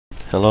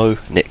Hello,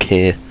 Nick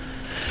here.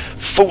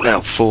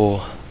 Fallout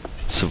 4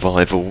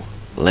 Survival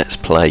Let's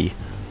Play.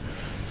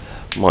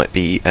 Might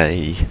be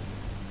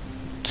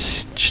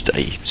just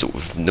a sort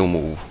of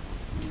normal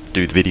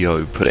do the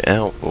video, put it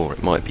out, or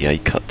it might be a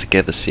cut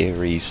together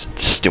series.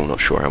 Still not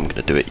sure how I'm going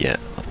to do it yet.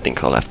 I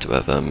think I'll have to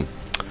have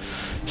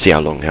see how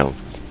long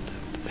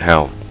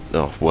how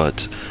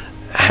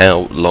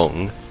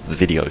long the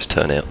videos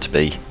turn out to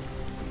be.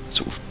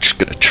 Sort of just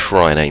going to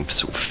try and aim for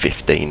sort of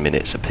 15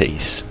 minutes a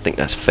piece. I think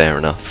that's fair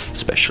enough,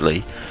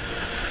 especially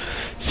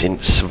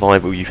since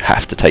survival you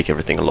have to take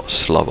everything a lot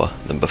slower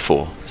than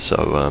before.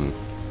 So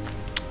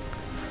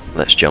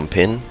let's jump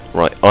in.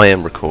 Right, I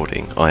am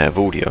recording. I have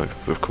audio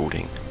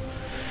recording.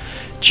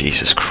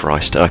 Jesus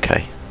Christ,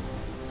 okay.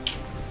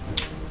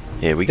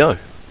 Here we go. I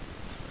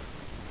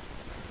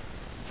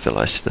feel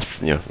like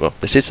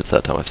this is the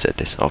third time I've said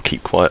this. I'll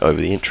keep quiet over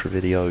the intro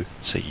video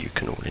so you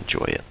can all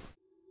enjoy it.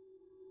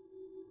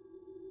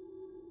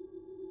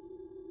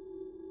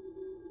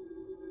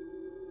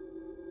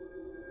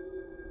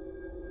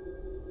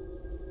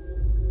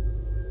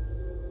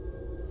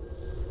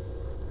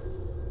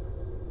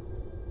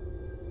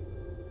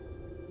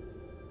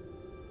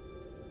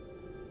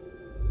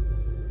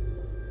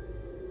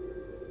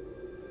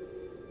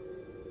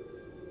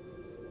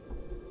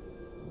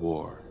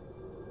 War.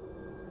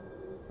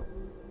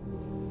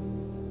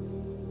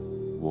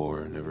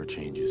 War never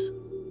changes.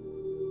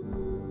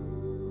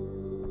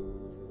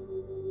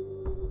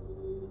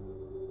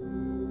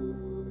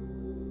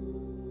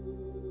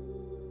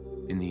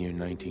 In the year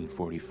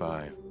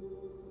 1945,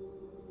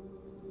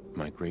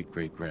 my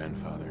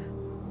great-great-grandfather,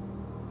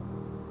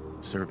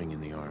 serving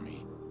in the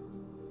army,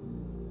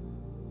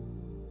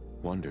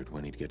 wondered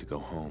when he'd get to go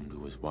home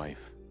to his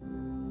wife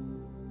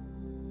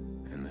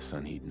and the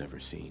son he'd never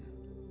seen.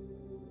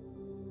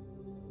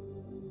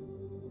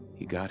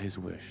 He got his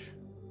wish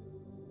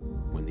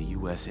when the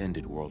US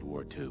ended World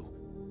War II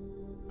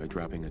by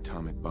dropping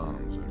atomic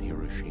bombs on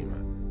Hiroshima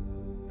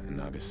and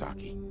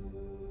Nagasaki.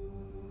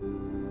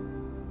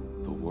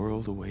 The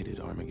world awaited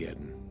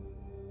Armageddon.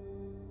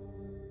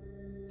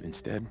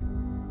 Instead,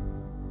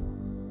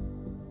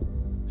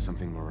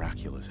 something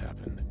miraculous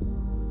happened.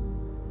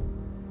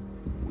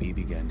 We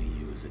began to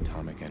use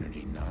atomic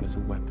energy not as a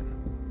weapon,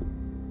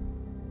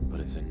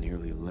 but as a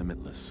nearly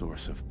limitless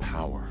source of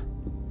power.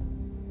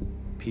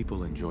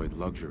 People enjoyed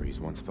luxuries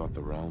once thought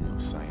the realm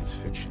of science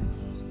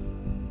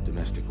fiction.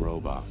 Domestic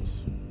robots,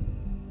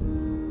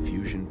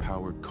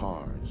 fusion-powered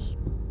cars,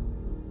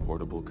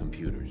 portable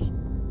computers.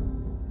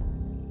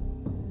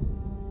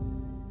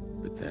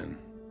 But then,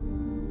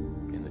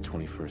 in the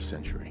 21st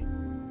century,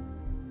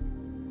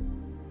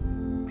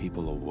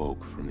 people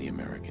awoke from the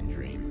American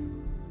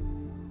dream.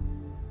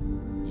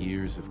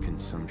 Years of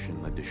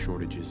consumption led to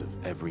shortages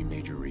of every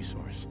major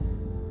resource.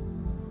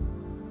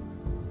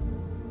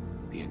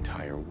 The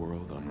entire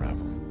world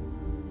unraveled.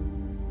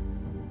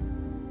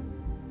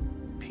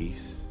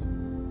 Peace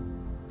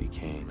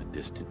became a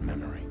distant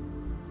memory.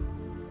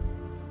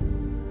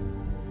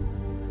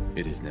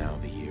 It is now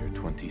the year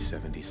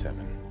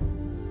 2077.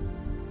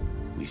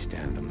 We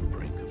stand on the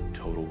brink of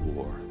total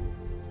war.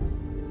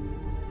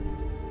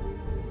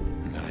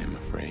 And I am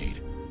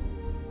afraid.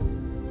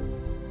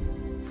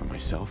 For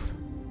myself,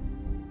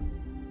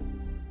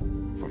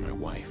 for my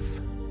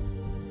wife,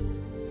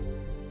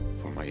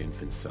 for my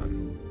infant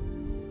son.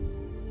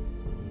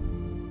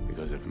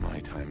 Because if my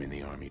time in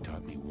the army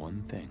taught me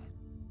one thing,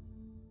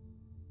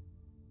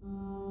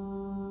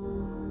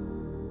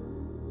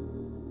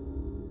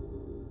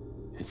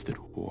 it's that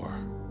war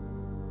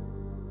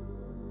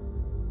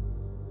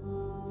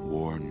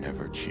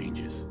never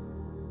changes.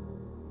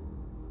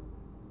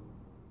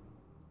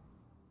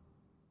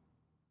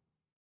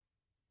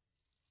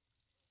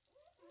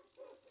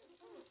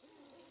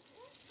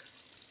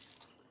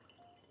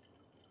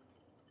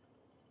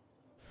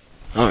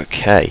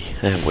 Okay,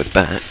 and we're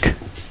back.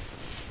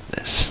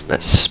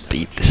 Let's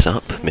speed this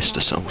up,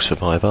 Mr. Soul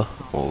Survivor,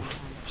 or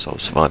Soul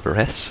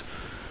Survivor-S.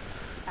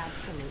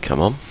 Come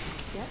on.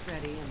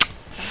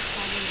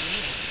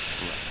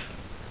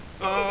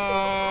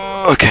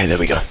 Okay, there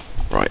we go.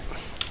 Right.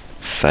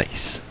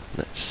 Face.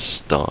 Let's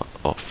start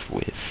off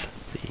with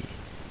the...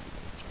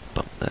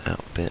 bump that out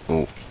a bit.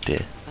 Oh,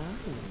 dear.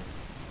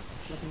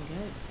 Looking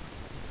good.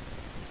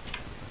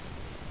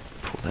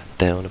 Pull that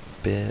down a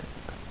bit.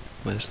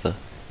 Where's the...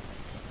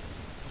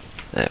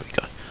 there we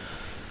go.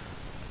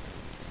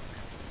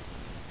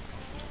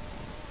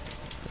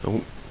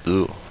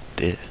 Oh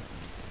dear.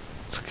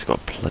 Looks like he's got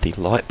a bloody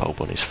light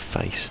bulb on his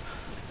face.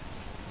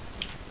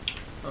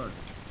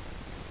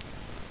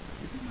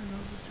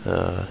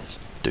 Let's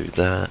do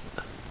that.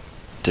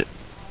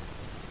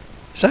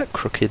 Is that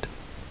crooked?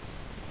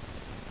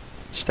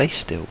 Stay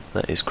still.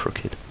 That is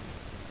crooked.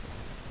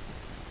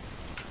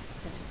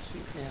 Such a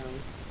cute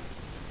nose.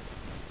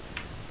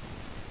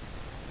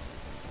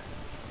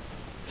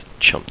 Let's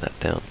chomp that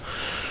down.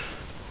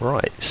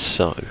 Right,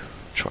 so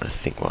trying to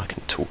think what I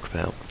can talk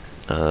about.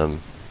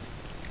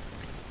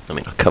 I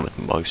mean, I covered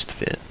most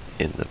of it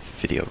in the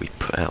video we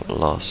put out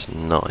last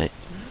night.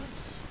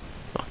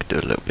 I could do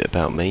a little bit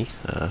about me.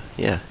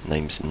 Yeah,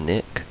 name's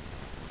Nick.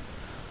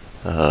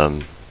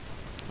 I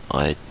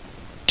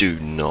do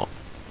not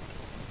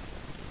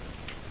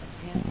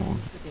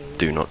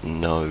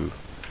know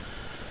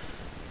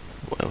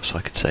what else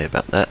I could say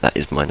about that. That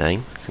is my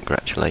name.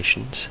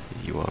 Congratulations.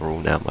 You are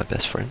all now my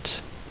best friends.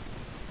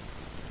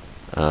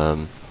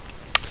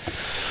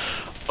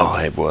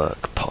 I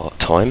work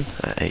part-time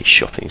at a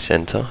shopping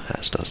centre,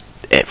 as does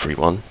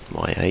everyone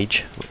my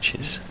age, which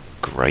is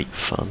great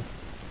fun.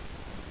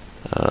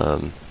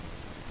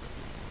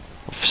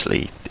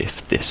 Obviously,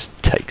 if this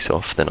takes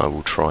off, then I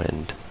will try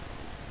and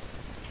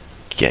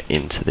get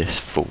into this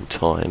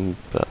full-time,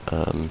 but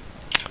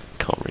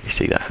can't really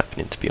see that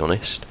happening, to be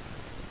honest.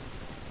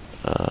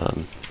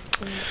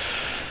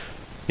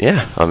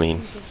 Yeah, I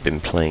mean,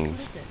 been playing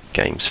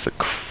games for,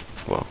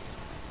 well,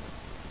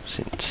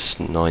 since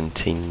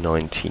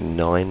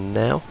 1999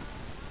 now.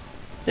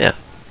 Yeah,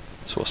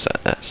 so what's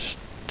that? That's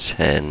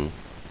 10.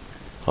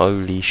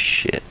 Holy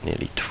shit,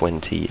 nearly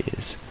 20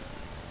 years.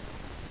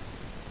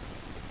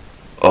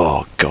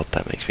 Oh god,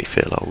 that makes me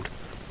feel old.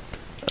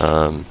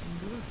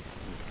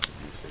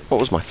 What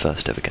was my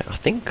first ever game? I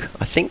think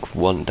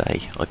one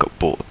day I got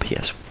bought a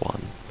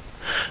PS1,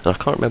 and I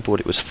can't remember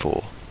what it was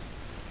for.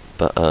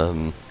 But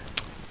what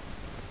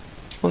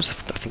was I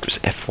think it was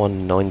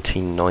F1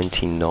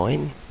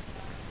 1999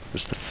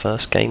 was the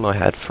first game I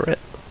had for it.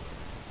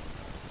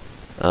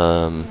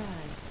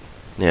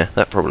 Yeah,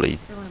 that probably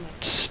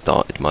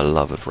started my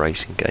love of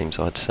racing games,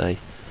 I'd say.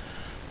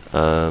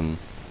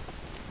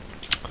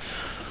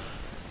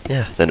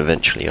 Yeah, then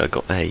eventually I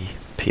got a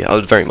PS. I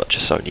was very much a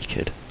Sony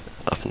kid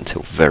up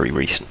until very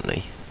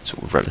recently,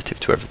 sort of relative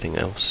to everything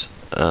else.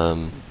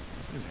 What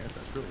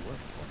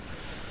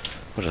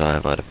did I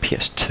have? I had a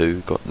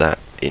PS2, got that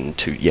in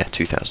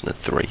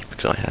 2003,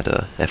 because I had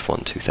a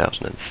F1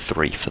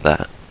 2003 for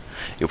that.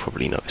 You'll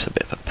probably notice a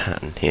bit of a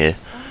pattern here.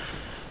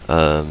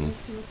 I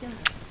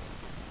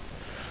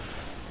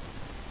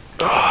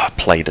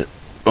played it.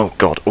 Oh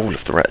god, all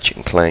of the Ratchet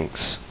and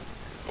Clanks,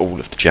 all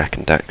of the Jak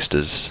and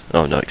Daxters.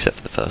 Oh no, except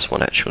for the first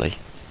one actually.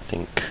 I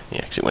think,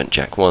 yeah, because it went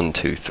Jak 1,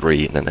 2,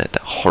 3, and then they had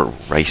that horrible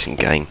racing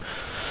game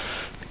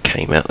that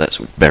came out. That's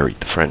what buried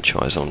the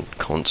franchise on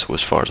console,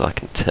 as far as I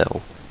can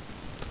tell.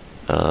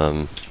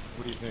 What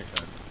do you think?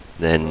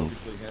 Then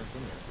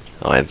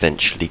I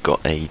eventually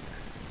got a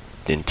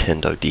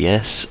Nintendo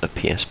DS, a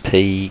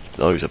PSP.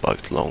 Those are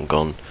both long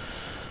gone.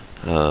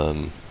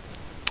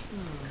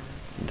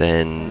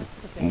 Then,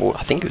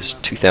 I think it was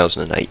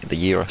 2008, the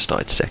year I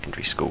started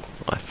secondary school,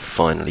 I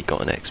finally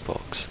got an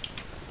Xbox.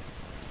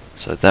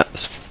 So that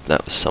was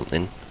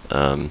something.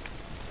 I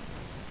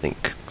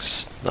think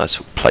I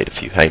sort of played a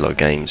few Halo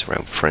games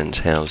around friends'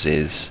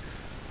 houses.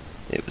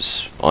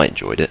 I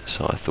enjoyed it,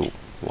 so I thought,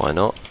 why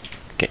not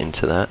get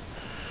into that?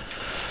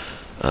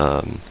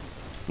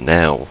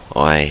 Now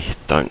I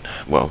have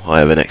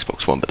an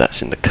Xbox One, but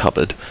that's in the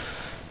cupboard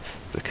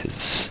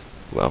because,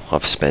 well,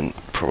 I've spent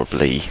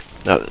probably,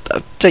 I'll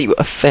tell you,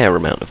 a fair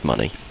amount of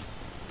money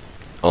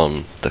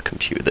on the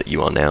computer that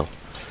you are now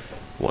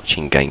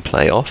watching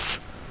gameplay off.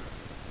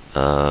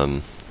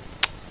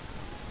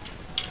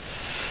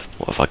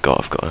 What have I got?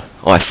 I've got an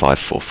i5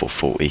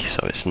 4440,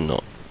 so it's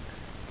not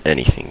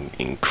anything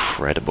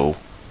incredible.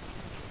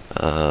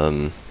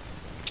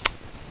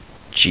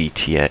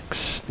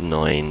 GTX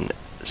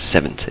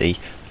 970,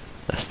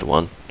 that's the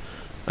one.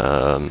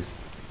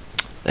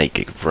 8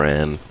 gig of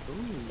RAM,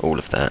 all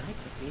of that.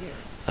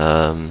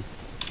 Yeah,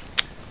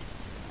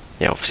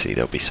 obviously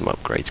there'll be some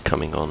upgrades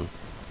coming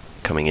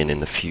in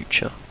the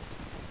future.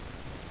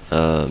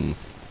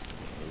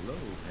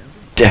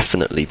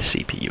 Definitely the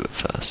CPU at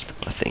first.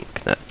 I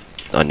think that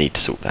I need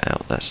to sort that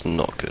out. That's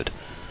not good.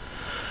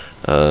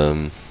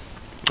 Oh,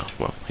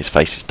 well, his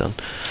face is done.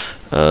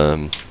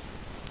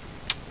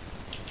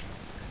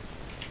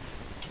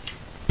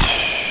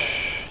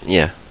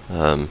 Yeah,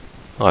 I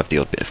have the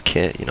odd bit of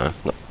kit, you know.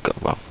 Not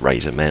got, well,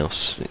 Razer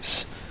mouse.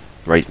 It's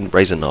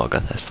Razer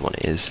Naga. That's the one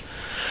it is.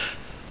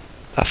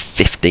 A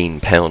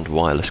 £15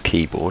 wireless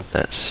keyboard.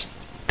 That's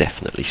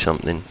definitely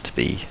something to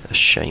be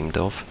ashamed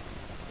of.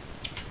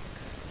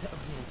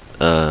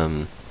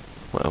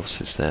 What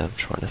else is there? I'm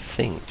trying to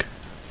think.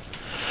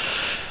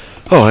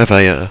 Oh, I have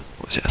a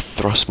what's it? A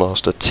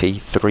Thrustmaster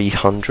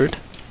T300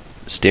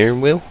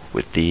 steering wheel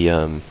with the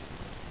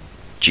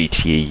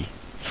GTE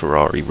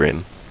Ferrari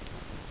rim.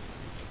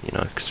 You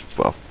know, because,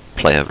 well,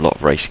 play a lot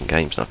of racing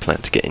games and I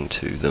plan to get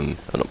into them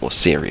a lot more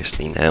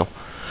seriously now.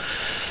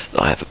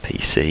 I have a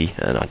PC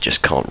and I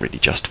just can't really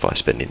justify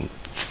spending,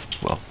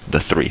 well, the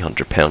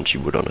 £300 you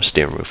would on a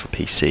steering wheel for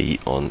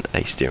PC on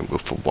a steering wheel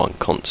for one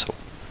console.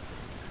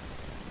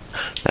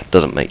 That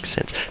doesn't make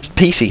sense.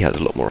 PC has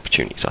a lot more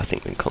opportunities, I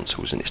think, than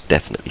consoles, and it's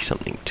definitely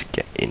something to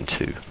get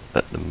into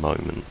at the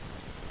moment.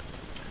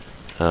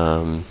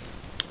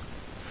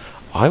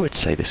 I would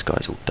say this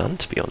guy's all done,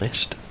 to be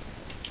honest.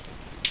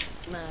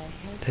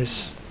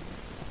 There's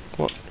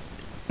what?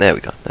 There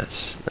we go.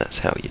 That's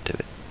how you do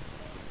it.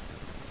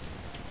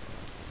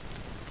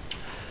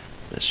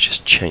 Let's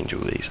just change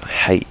all these. I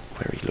hate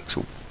where he looks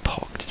all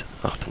pocked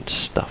up and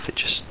stuff. It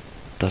just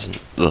doesn't...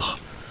 Ugh.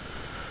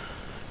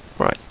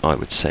 Right, I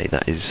would say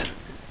that is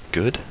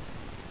good.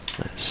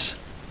 Let's...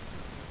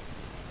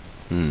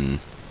 Now,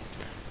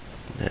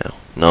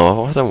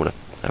 no, I don't want to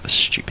have a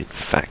stupid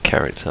fat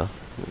character.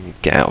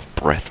 Get out of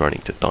breath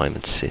running to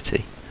Diamond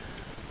City.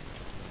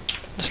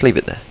 Let's leave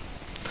it there.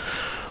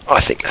 I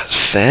think that's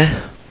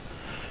fair.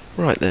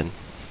 Right then.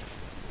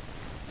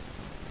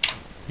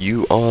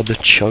 You are the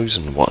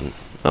chosen one.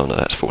 Oh no,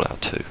 that's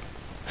Fallout 2.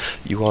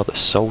 You are the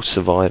sole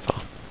survivor.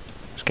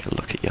 Let's get a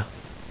look at you.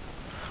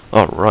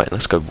 Alright,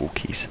 let's go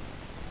walkies.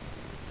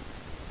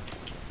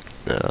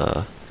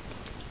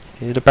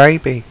 Here's the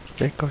baby.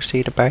 Let's go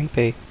see the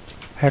baby.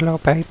 Hello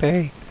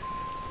baby.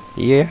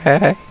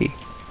 Yay.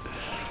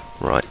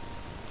 Right.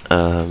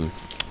 Down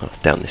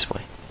this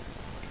way.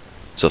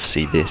 So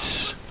obviously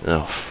this...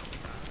 Oh,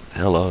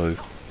 hello.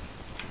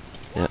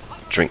 Yep,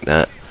 drink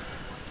that.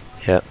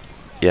 Yep,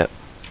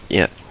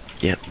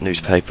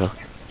 newspaper.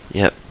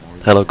 Yep,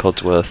 hello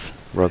Codsworth,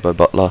 Robo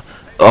Butler.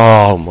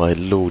 Oh my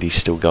lord, he's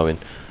still going.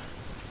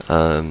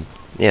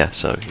 Yeah,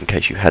 so in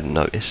case you hadn't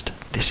noticed,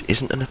 this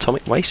isn't an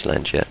atomic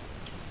wasteland yet.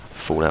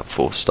 Fallout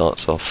 4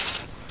 starts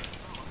off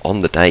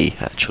on the day,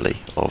 actually,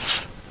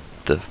 of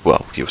the...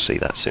 Well, you'll see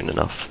that soon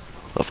enough,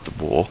 of the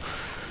war.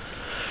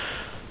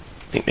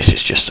 I think this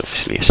is just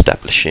obviously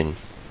establishing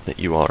that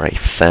you are a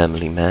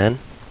family man.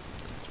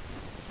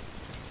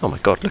 Oh my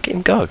god, look at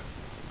him go.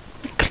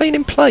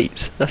 Cleaning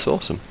plates. That's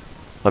awesome.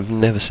 I've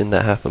never seen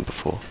that happen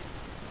before.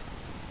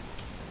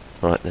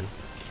 Right then.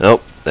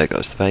 Oh, there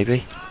goes the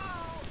baby.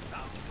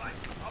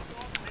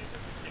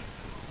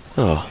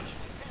 Oh.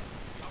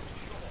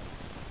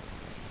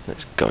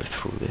 Let's go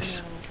through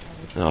this.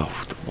 Oh,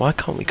 why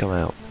can't we go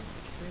out?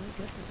 It's really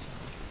good this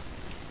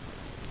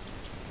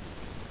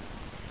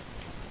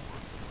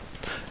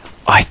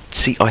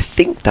one. I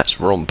think that's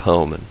Ron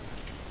Perlman.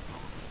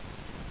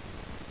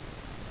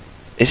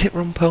 Is it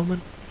Ron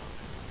Perlman?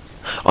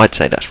 I'd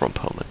say that's Ron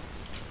Perlman,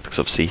 because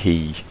obviously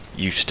he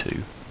used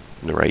to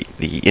narrate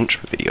the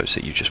intro videos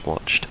that you just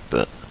watched,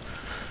 but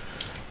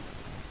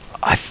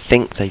I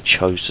think they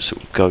chose to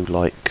sort of go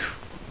like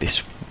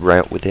this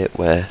route with it,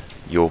 where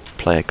your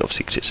player,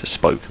 obviously because it's a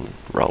spoken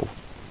role,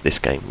 this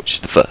game, which is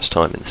the first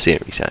time in the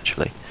series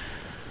actually.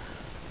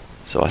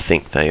 So I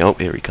think they... Oh,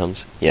 here he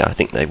comes. Yeah, I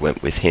think they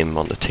went with him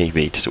on the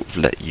TV to sort of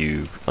let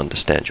you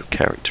understand your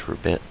character a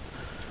bit.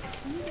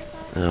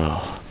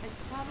 Oh.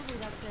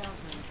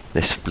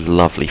 This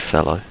lovely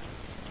fellow.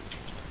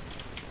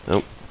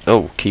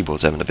 Oh,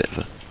 keyboard's having a bit of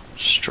a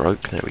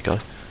stroke. There we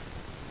go.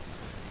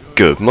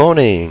 Good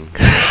morning!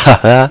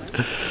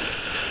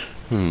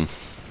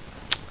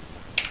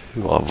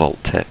 Who are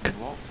Vault-Tec?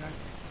 Vault-Tec?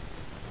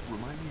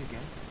 Remind me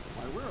again?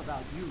 Why, we're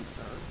about you,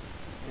 sir,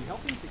 and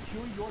helping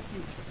secure your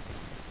future.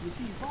 You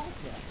see,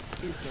 Vault-Tec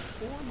is the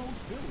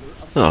foremost builder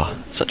of... Oh,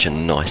 such a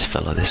nice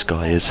fellow this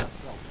guy is.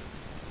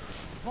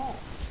 Vault,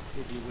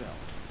 if you will.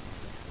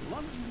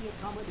 Luxury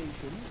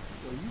accommodations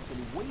where you can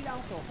wait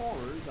out the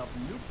horrors of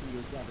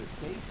nuclear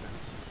devastation.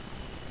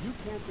 You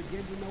can't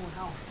begin to know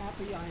how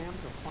happy I am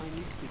to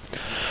finally speak to you.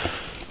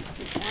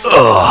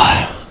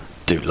 Oh,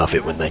 do love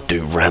it when they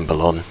do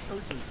ramble on.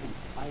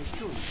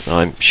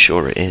 I'm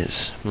sure it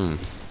is.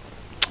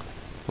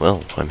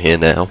 Well, I'm here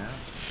now.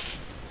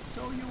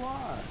 So you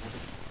are.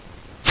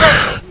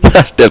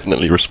 That's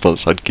definitely a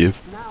response I'd give.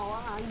 Now,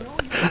 I know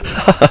you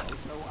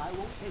so I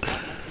won't take up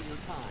much of your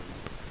time.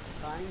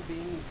 Time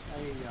being a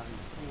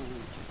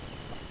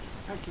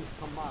precious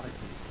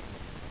commodity.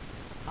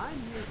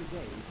 I'm here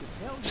today to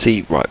tell you...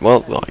 See, right, well,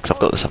 because I've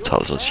got the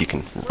subtitles on, so you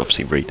can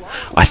obviously read.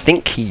 I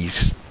think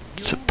he's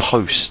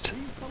supposed...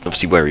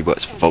 Obviously, where he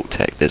works for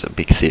Vault-Tec, there's a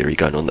big theory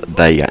going on that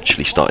they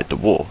actually started the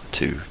war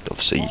to,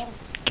 obviously,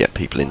 get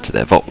people into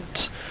their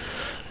vaults.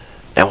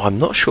 Now, I'm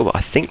not sure, but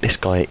I think this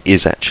guy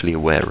is actually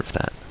aware of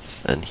that.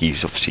 And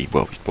he's obviously,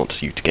 well, he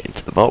wants you to get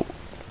into the vault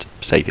to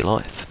save your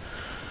life.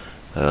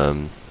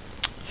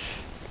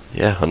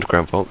 Yeah,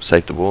 underground vault,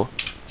 save the war.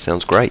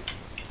 Sounds great.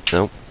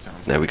 No,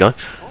 there we go.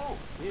 Oh,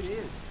 it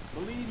is.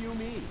 Believe you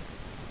me.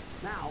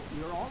 Now,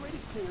 you're already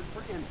cleared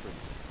for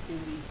entrance in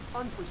the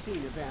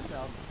unforeseen event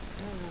of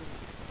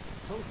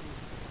total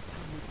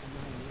atomic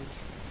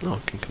annihilation. Oh, I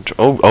can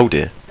control. Oh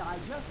dear. I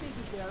just need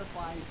to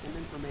verify some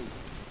information.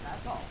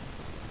 That's all.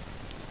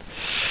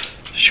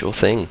 Sure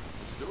thing.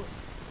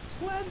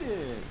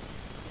 Splendid.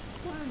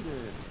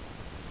 Splendid.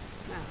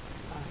 Now,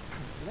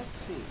 let's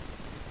see.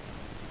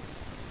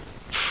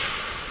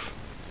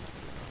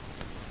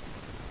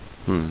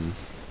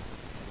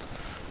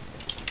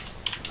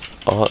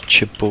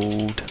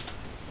 Archibald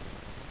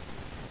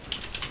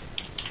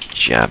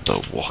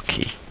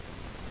Jabberwocky.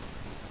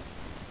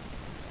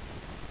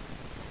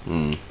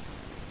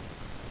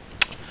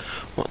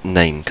 What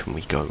name can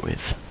we go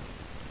with?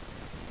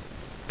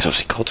 Because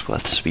obviously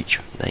Codsworth's speech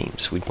with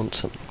names, so we want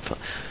something for...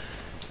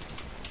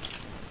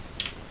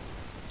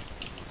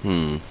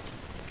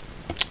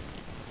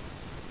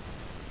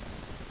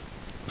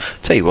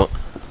 Tell you what,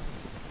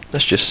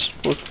 let's just...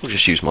 We'll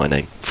just use my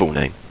name, full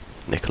name,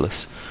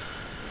 Nicholas.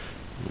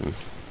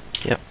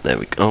 Yep, there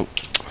we go.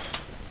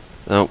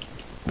 Oh,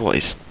 what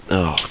is...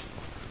 Oh,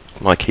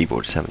 My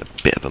keyboard is having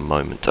a bit of a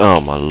moment.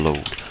 Oh my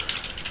lord.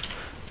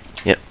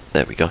 Yep,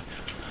 there we go.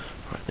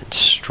 Right then,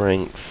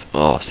 strength.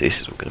 Oh, so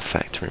this is all going to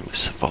factor in with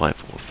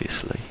survival,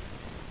 obviously.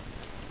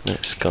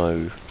 Let's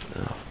go.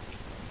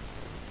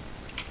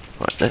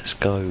 Right, let's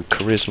go.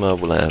 Charisma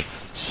will have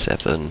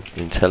 7.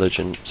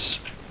 Intelligence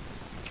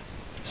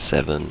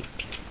 7.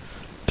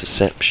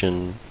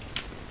 Perception.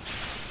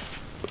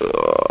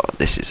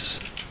 This is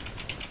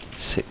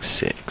 6,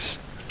 6.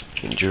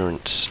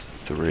 Endurance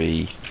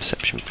 3.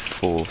 Perception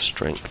 4.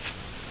 Strength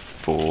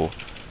 4.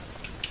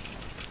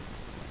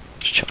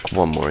 Just chuck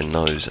one more in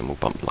those and we'll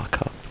bump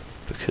luck up.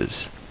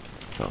 Because,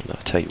 oh no,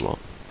 I'll tell you what.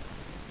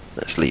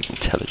 Let's leave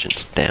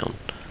intelligence down.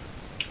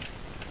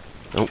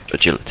 Oh,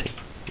 agility.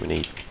 We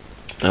need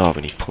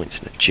points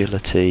in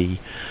agility.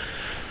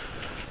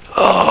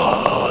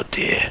 Oh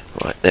dear.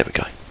 Right, there we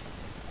go.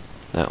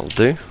 That'll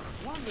do.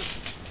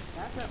 Wonderful.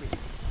 That's everything.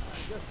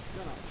 I'm just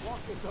gonna walk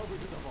this over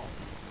to the vault.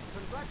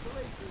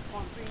 Congratulations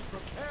on being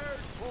prepared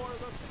for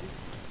the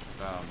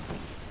future.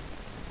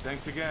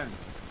 Thanks again.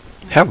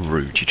 How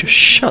rude. You just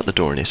shut the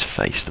door in his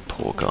face, the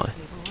poor guy.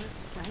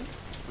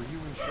 For you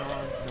and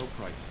Sean, no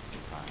price is too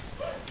high.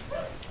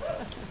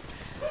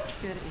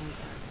 Good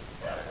answer.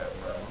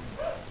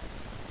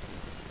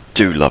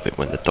 Do love it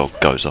when the dog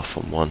goes off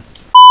on one.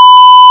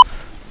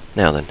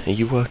 Now then, are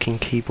you working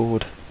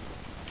keyboard?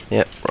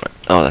 Yep, right.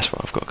 Oh, that's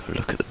right, I've got to go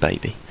look at the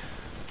baby.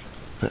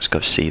 Let's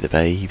go see the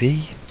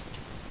baby.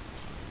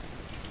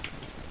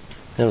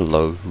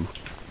 Hello.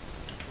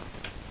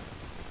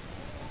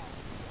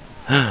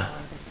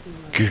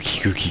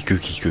 Gookie, gookie,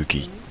 gookie,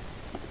 gookie.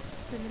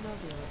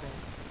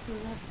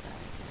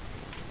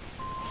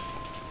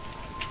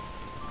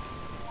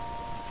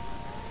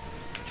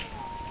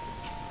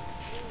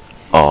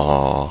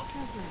 Aww.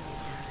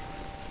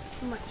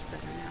 Much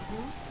better now,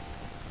 huh?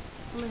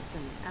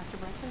 Listen, after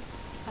breakfast,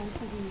 I was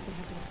thinking we could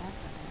head to the back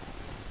garden.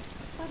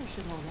 Butter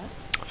should hold up.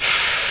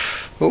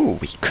 Oh,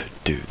 we could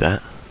do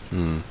that.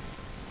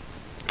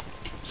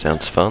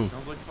 Sounds fun.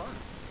 Sounds like fun.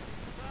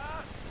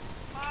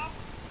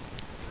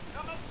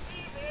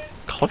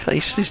 God, look at that,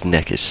 his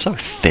neck is so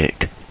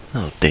thick.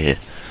 Oh dear.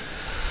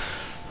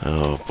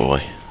 Oh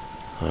boy.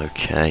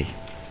 Okay.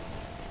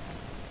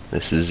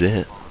 This is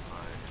it.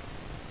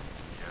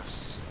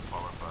 Yes,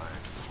 followed by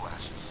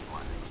flashes,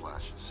 blinding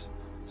flashes,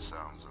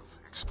 sounds of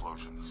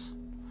explosions.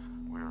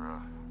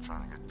 We're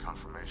trying to get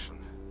confirmation.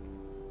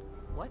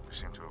 What? We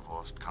seem to have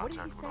lost What did he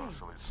contact with our say?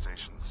 affiliate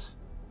stations.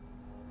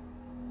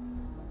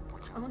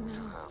 Oh,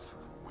 no.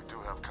 We do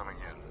have coming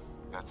in.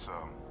 That's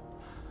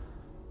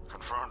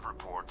confirmed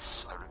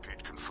reports. I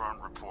repeat, confirmed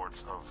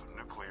reports of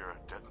nuclear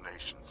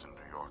detonations in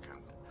New York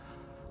and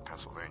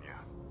Pennsylvania.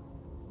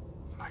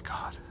 My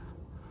God.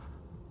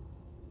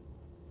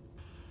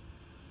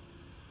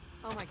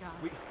 Oh my god.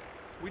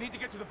 We need to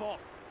get to the vault.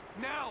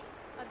 Now!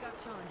 I've got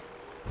Sean.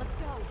 Let's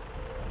go.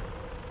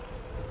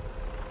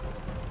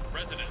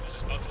 Residents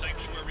of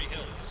Sanctuary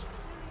Hills,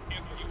 if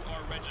you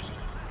are registered,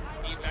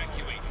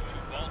 evacuate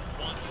to Vault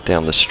 1.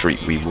 Down the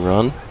street we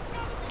run.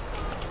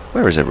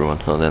 Where is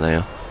everyone? Oh, there they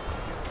are.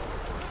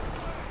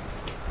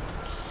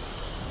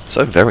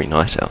 So very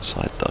nice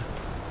outside though.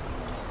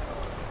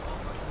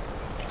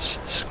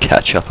 Let's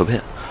catch up a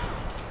bit.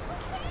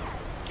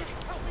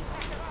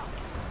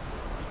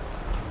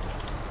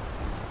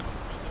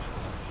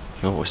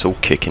 Oh, it's all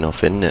kicking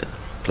off, isn't it?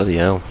 Bloody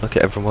hell, look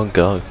at everyone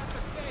go.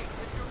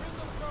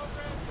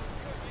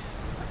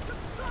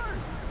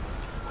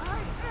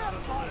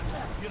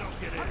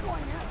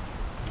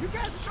 You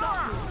can't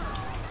stop me!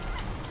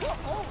 Okay.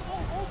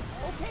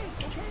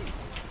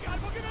 God,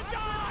 we're gonna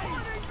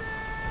die!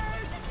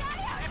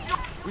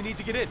 We need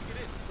to get in.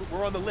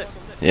 We're on the list.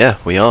 Yeah,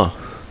 we are.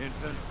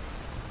 Infant,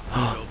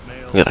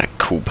 Look at that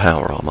cool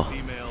power armor.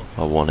 female.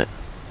 I want it.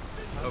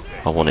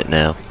 Okay. I want it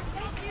now.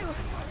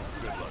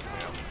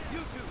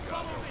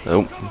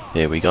 Oh,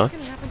 here we go. What's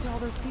gonna happen to all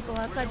those people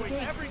outside the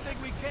gate? Everything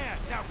we can.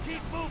 Now keep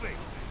moving.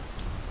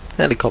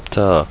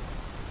 Helicopter.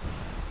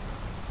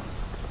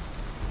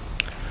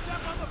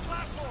 Step on the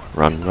platform.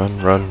 Run,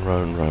 run, run,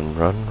 run, run,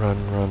 run,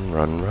 run, run,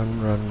 run,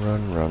 run, run,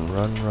 run, run,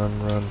 run,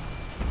 run, run.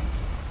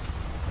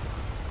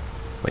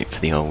 Wait for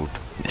the old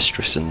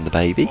mistress and the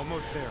baby.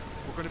 Almost there.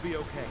 We're gonna be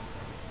okay.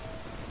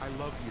 I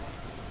love you.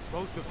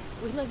 Both of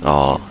you. We love you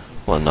Oh, too.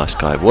 what a nice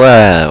guy.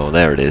 Wow,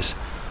 there it is.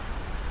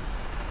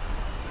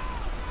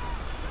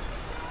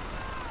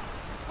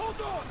 Hold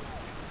on!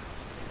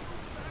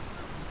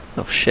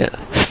 Oh shit.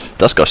 It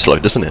does go slow,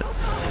 doesn't it?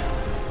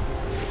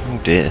 Oh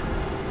dear.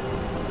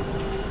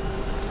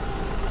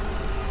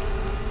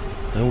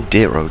 Oh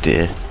dear, oh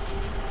dear.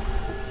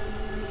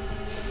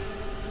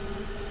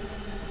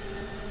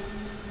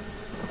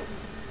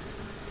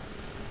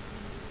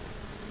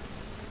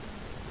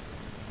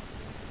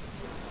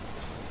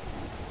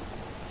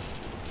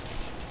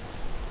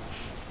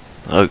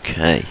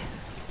 Okay.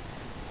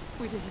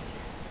 We did it.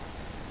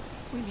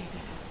 We made it.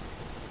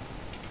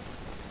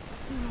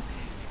 We're okay.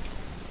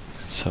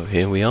 So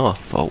here we are,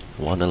 Vault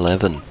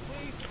 111.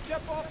 Please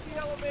step off the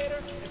elevator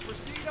and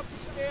proceed up the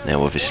stairs.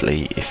 Now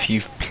obviously, if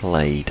you've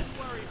played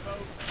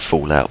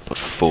Fallout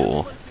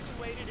before,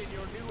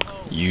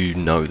 you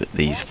know that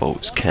these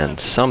vaults can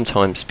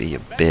sometimes be a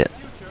bit,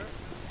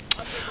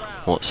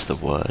 what's the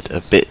word,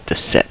 a bit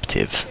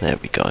deceptive, there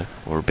we go,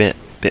 or a bit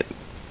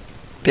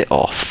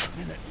off,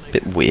 a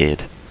bit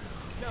weird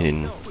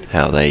in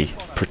how they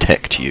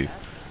protect you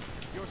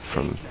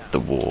from the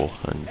war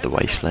and the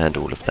wasteland,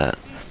 all of that.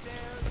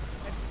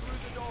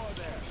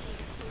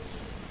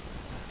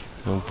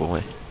 Oh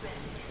boy.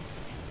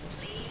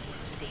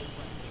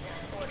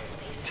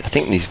 I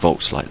think these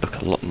vaults like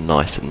look a lot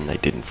nicer than they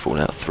did in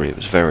Fallout 3. It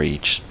was very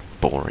just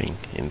boring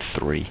in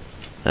 3,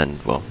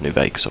 and well, New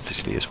Vegas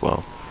obviously as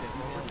well.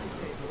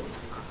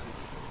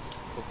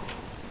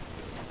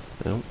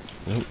 Oh,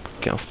 oh,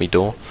 get off me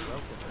door.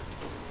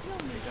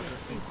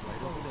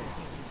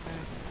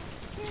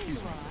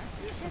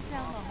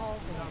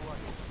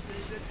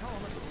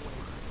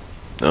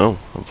 Oh,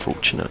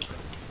 unfortunate.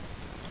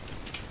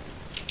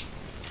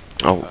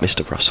 Oh,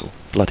 Mr. Russell,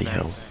 bloody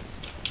hell. Thanks.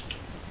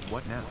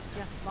 What now?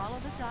 Just follow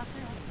the doctor.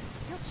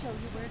 He'll show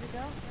you where to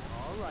go.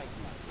 All right,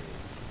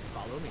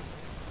 follow me.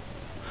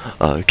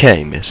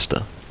 Okay,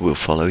 mister, we'll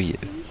follow you.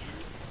 This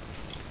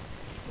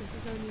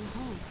is our new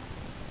home.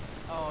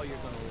 Oh, you're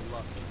gonna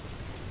love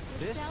it.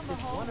 This is down the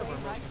one of hallway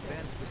our most right there.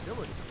 advanced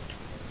facilities.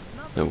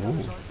 Not Oh. that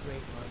those aren't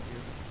great, mind you.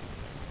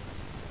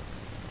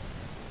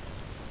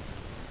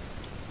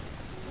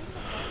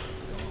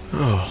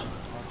 Oh,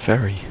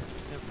 very.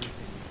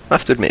 I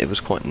have to admit it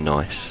was quite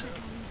nice,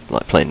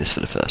 like playing this for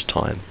the first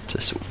time,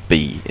 to sort of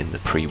be in the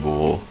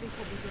pre-war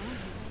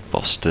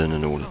Boston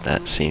and all of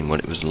that, seeing what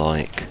it was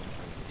like.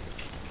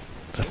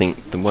 I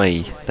think the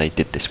way they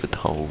did this with the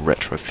whole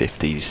retro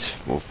 50s,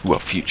 or well,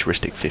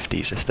 futuristic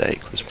 50s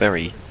aesthetic was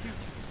very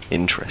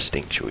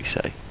interesting, shall we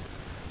say.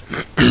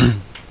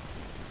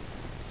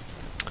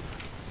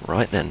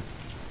 Right then.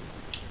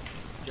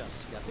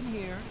 Just step in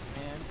here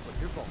and put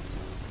your bolts on.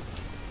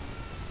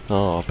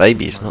 Oh,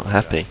 baby's not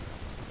happy.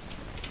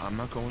 I'm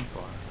not going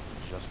far.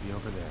 Just be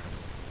over there.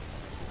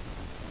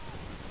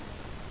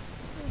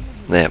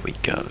 There we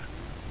go.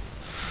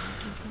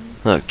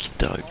 Okie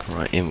doke,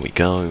 right, in we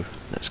go.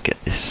 Let's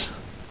get this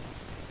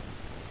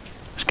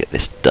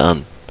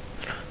done.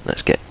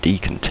 Let's get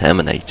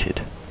decontaminated.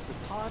 The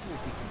pod will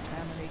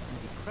decontaminate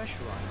and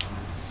depressurize you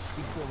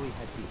before we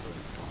head deeper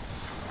into the vault.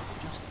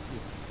 Just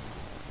relax.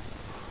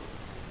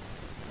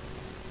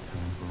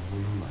 Time for a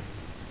little light.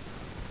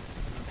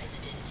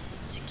 Resident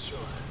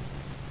secure.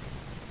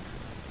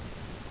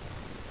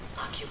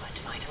 Occupant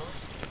vitals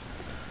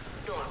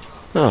normal.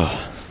 Oh,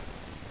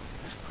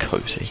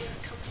 cozy. Procedure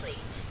complete.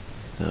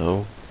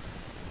 Oh,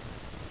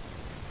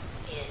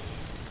 In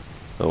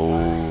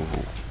oh,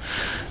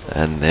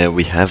 and there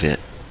we have it.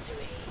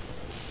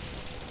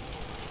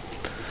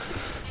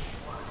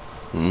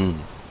 3.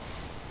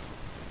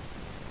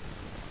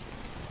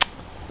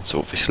 So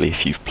obviously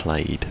if you've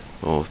played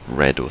or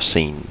read or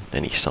seen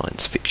any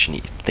science fiction-y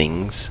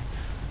things,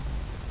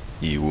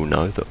 you will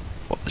know that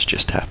what has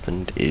just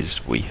happened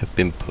is we have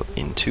been put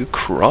into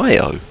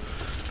cryo.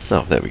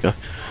 Oh, there we go.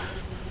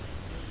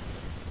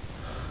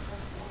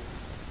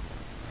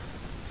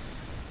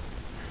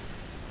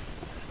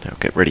 Now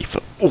get ready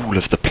for all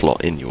of the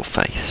plot in your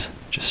face.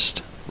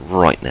 Just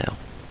right now.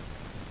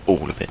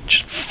 All of it.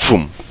 Just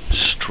boom,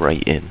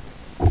 straight in.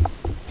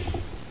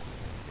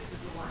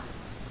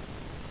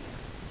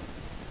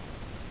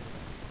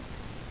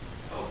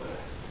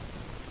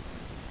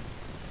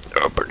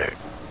 Open it.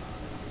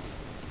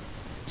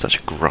 Such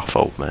a gruff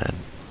old man.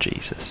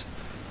 Jesus.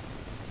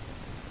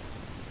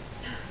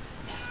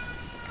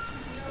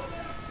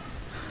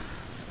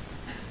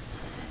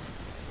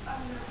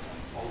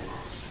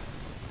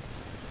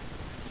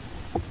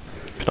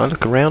 Can I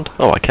look around?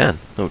 Oh, I can.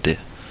 Oh dear.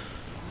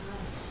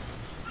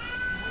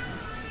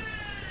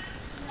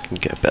 Can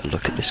you get a better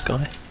look at this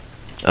guy?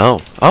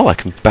 Oh, I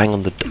can bang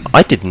on the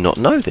I did not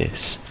know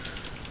this.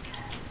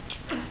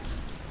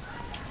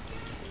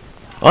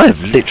 I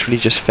have literally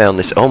just found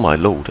this. Oh my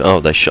lord.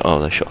 Oh, they shot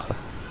her.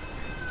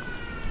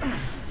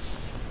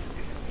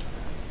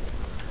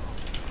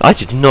 I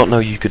did not know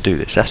you could do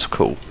this. That's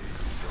cool.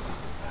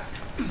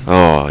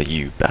 Oh,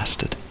 you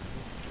bastard.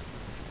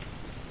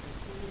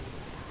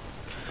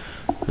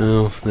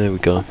 Oh, there we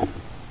go.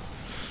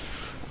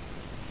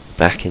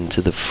 Back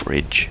into the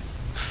fridge.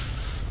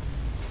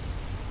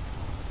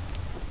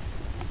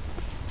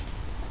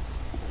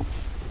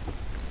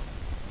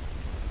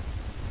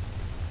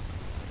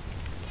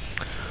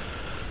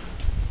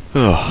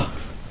 Oh.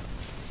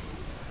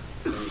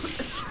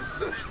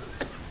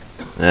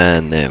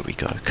 And there we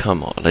go.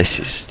 Come on, this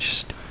is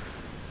just...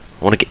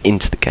 I want to get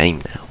into the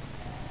game now.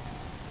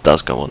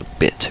 Does go on a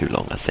bit too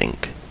long, I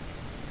think.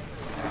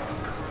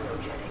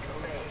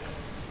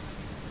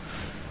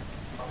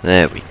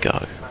 There we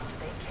go.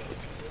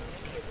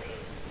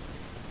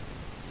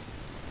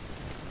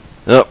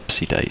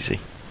 Oopsie daisy.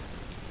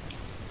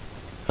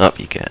 Up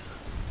you get.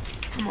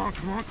 Come on,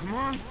 come on, come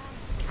on.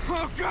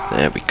 Oh, God.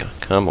 There we go.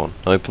 Come on,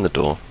 open the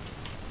door.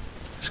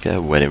 Let's get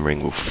a wedding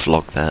ring, we'll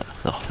flog that.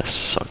 Oh, that's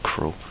so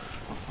cruel.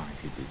 I'll find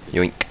you, Detective.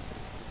 Yoink.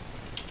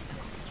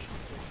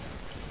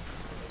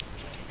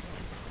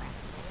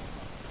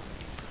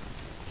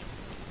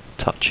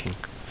 touching.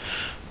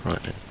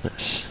 Right then,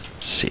 let's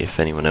see if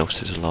anyone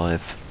else is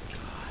alive.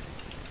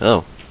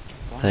 Oh,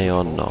 they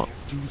are not.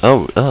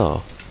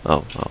 Oh.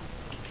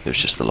 It was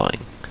just the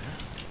lighting.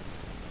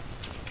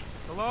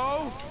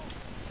 Hello?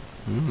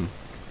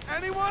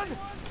 Anyone?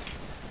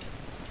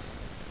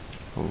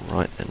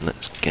 Alright then,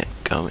 let's get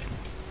going.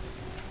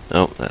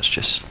 Oh, that's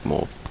just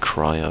more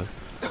cryo.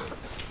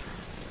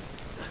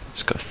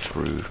 Let's go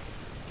through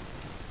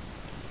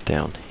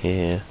down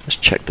here. Let's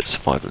check that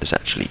survival is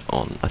actually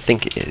on. I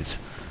think it is.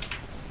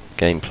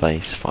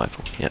 Gameplay,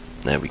 survival. Yep,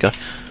 there we go.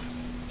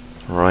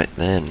 Right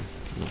then,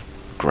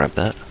 grab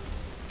that.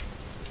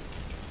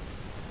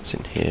 It's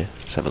in here.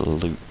 Let's have a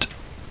loot.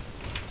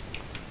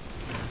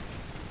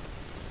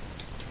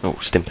 Oh,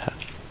 Stimpak.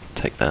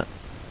 Take that.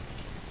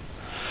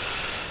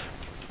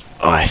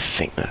 I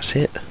think that's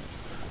it.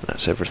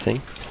 That's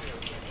everything.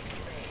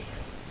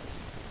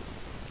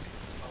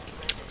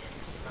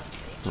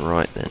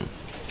 Right then,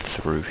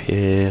 through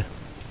here.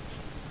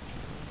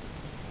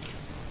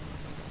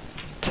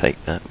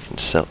 Take that. We can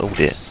sell. Oh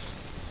dear.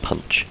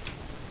 Punch.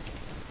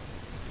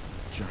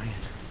 Giant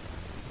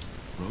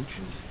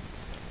roaches?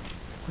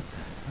 What the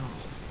hell?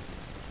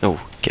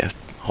 Oh, get a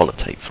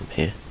holotape from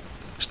here.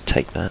 Just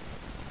take that.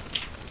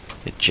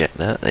 Eject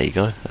that. There you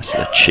go. That's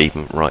an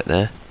achievement right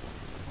there.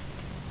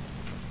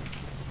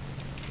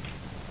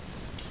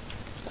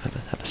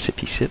 Have a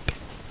sippy sip.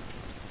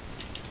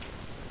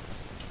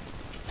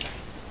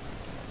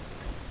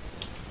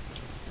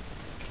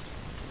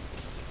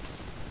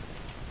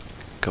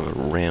 Go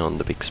around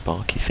the big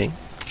sparky thing.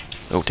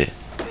 Oh dear.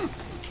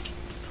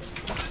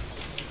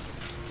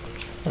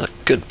 That's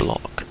a good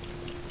block.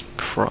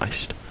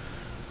 Christ.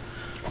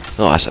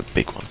 Oh, that's a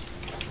big one.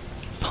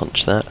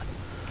 Punch that.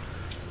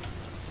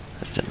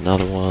 There's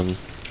another one.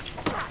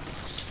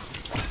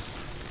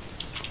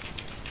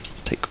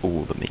 Take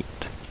all the meat.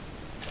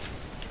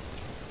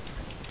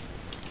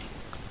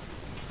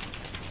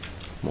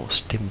 More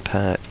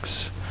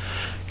Stimpaks.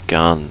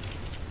 Gun.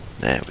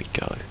 There we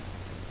go.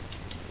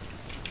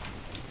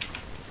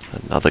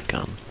 Another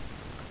gun.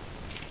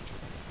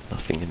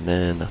 Nothing in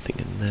there, nothing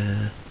in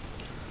there.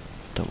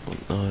 Don't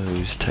want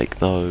those. Take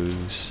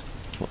those.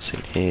 What's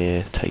in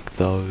here? Take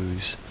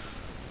those.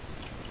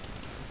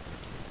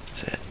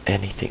 Is there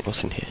anything?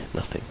 What's in here?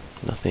 Nothing.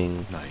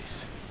 Nothing.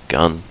 Nice.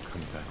 Gun.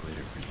 Coming back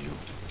later for you.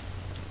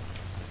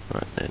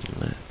 Right then,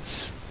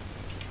 let's...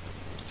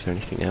 Is there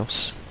anything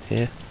else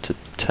here to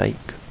take?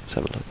 Let's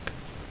have a look.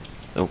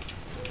 Oh,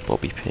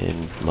 bobby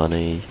pin,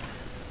 money.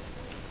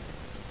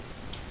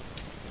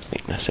 I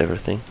think that's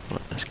everything.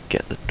 Right, let's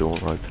get the door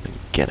open and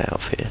get out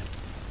of here.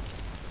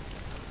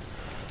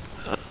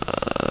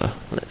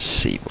 Let's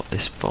see what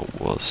this vault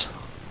was.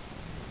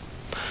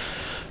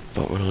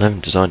 Vault 111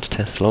 designed to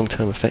test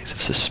long-term effects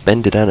of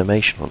suspended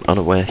animation on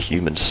unaware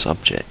human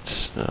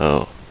subjects.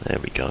 Oh, there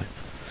we go.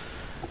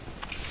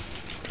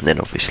 And then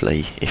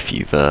obviously, if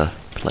you've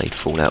played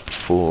Fallout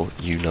before,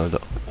 you know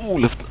that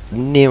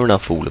near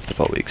enough all of the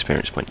vault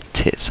experience went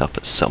tits up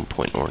at some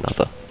point or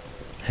another.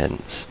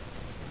 Hence.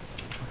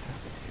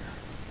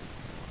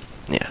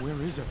 Yeah.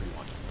 Where is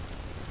everyone?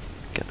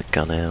 Get the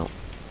gun out.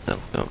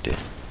 Oh dear.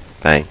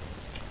 Bang.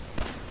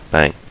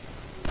 Bang.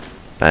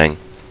 Bang.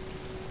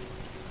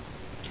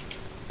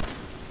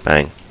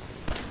 Bang.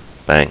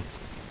 Bang.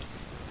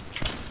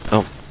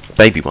 Oh,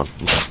 baby one.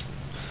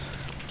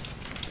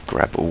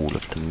 Grab all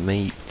of the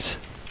meat.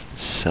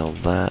 Sell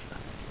that.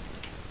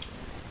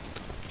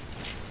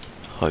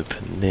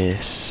 Open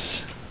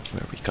this.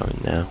 Where are we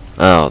going now?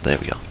 Oh, there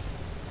we are.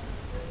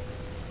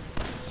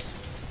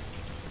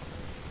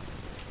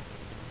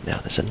 Now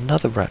there's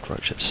another rat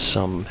roach that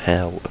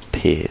somehow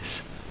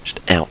appears just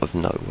out of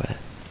nowhere.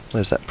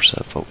 Where's that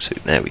preserved vault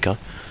suit? There we go.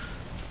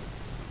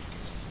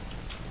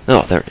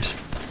 Oh, there it is.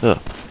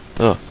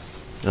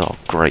 Oh,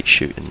 great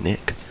shooting,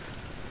 Nick.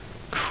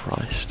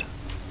 Christ.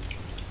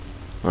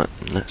 Right,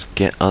 let's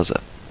get us a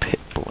pit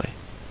boy.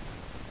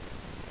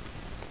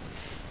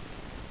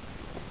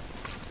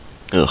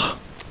 Ugh,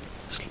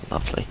 it's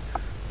lovely.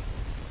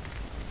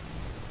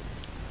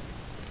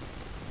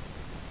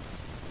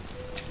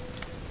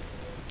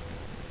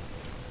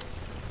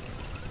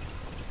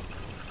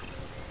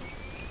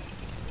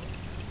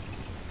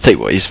 Tell you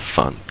what is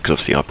fun, because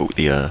obviously I bought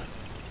the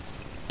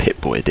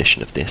Pip-Boy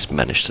edition of this,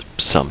 managed to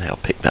somehow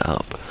pick that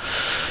up.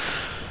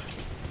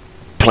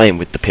 Playing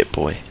with the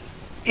Pip-Boy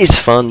is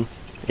fun,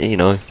 you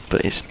know,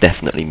 but it's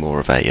definitely more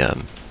of a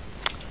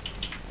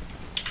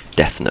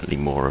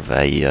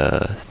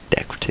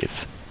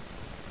decorative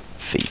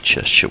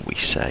feature, shall we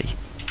say.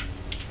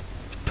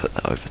 Put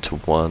that over to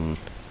 1.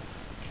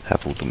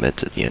 Have all the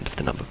meds at the end of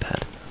the number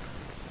pad.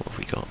 What have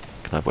we got?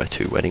 Can I wear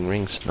 2 wedding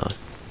rings? No.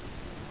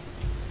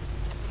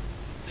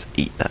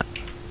 Eat that.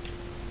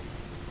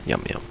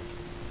 Yum yum.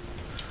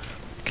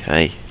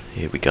 Okay,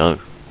 here we go.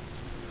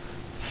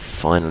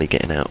 Finally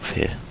getting out of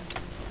here.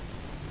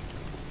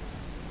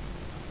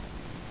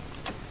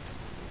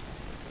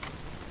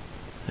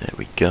 There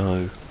we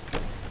go.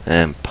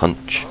 And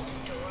punch.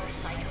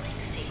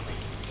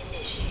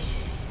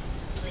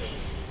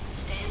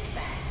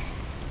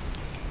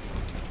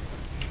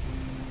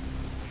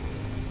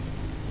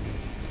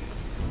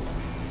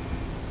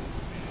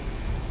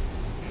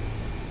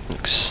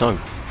 look so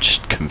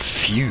just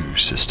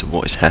confused as to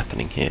what is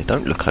happening here.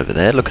 Don't look over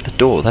there, look at the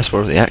door, that's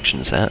where all the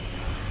action's at.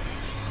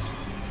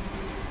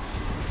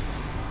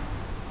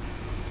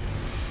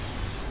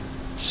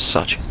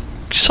 Such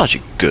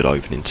a good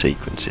opening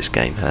sequence this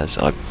game has.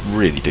 I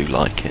really do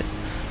like it.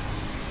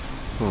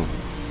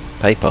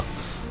 Paper.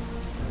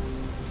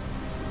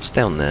 What's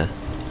down there?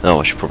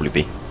 Oh, I should probably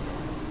be...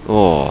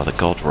 Oh, the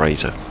God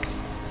Razor.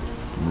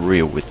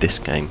 Real with this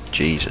game.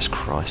 Jesus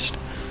Christ.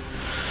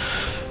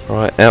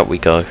 Right, out we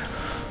go.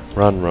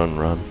 Run, run,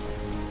 run.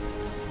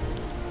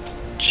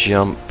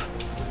 Jump.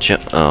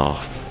 Jump.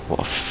 Oh,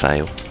 what a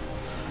fail.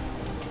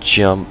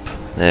 Jump.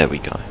 There we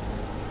go.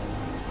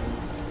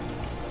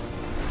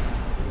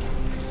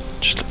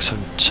 Just looks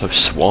so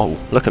swole.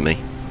 Look at me.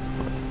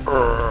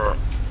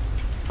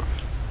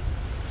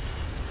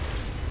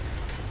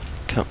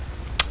 Come.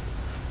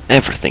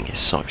 Everything is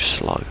so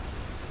slow.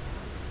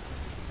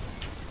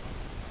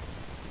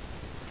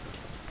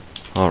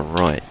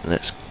 Alright,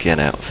 let's get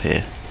out of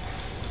here.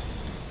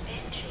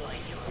 Enjoy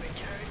your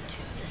return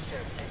to the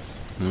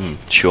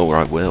surface. Sure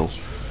I will.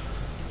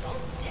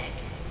 Vault deck.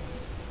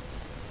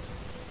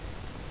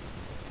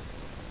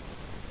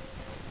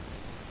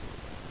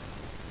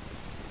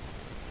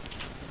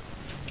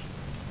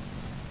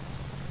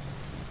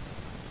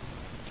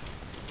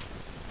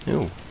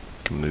 Oh,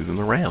 can move them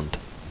around.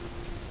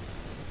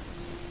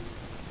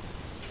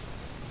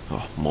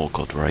 Oh, more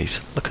God rays.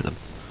 Look at them.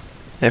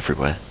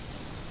 Everywhere.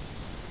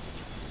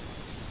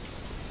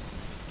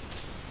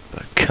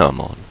 But come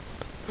on.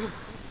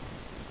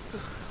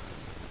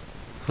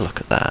 Look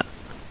at that.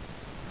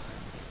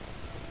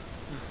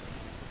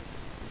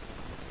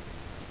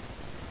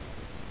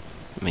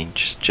 I mean,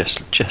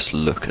 just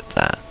look at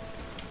that.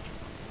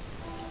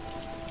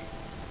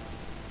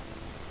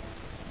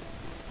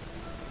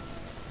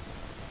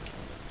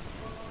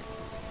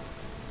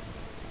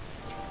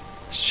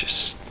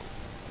 It's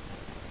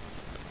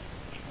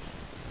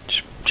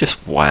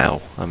just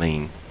wow. I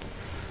mean,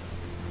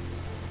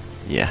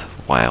 yeah,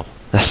 wow.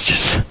 That's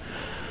just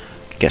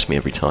gets me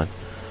every time.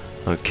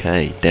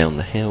 Okay, down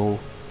the hill,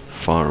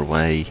 far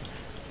away.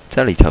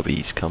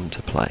 Teletubbies come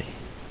to play.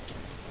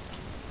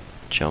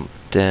 Jump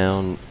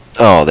down.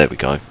 Oh, there we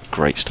go.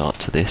 Great start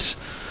to this.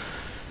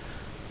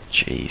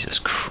 Jesus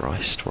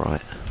Christ,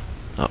 right.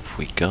 Up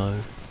we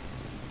go.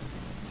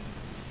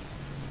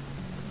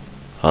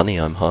 Honey,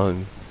 I'm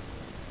home.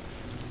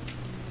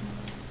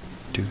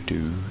 Do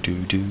do do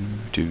do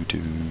do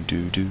do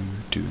do do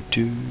do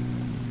do.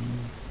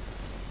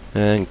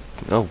 And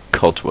oh,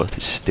 Codsworth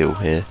is still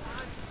here.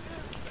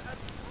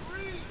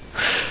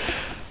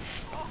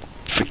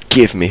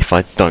 Forgive me if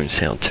I don't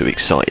sound too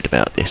excited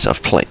about this.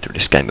 I've played through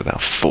this game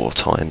about 4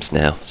 times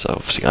now, so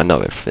obviously I know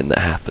everything that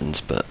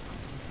happens, but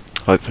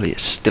hopefully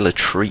it's still a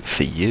treat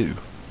for you.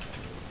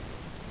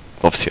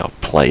 Obviously I'll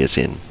play as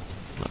in,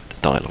 like, the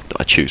dialogue that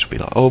I choose will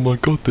be like, oh my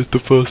god, this is the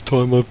first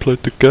time I've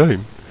played the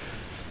game.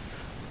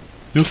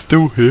 You're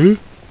still here? You're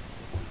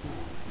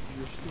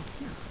still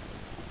here.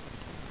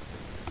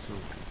 So,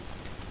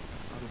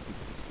 other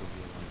people can still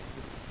be alive too.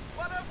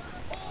 But of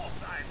course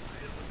I'm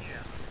still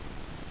here.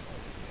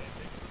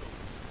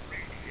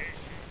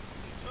 Radiation.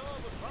 Deter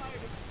the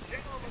pride of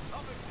General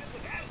Atomics in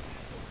the Valley.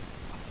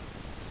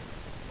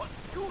 But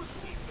you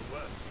seem the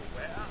worse for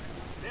wear.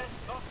 Let's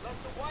not let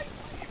the white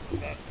see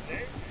from that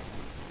stage.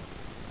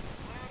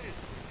 Where is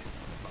the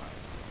missing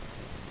file?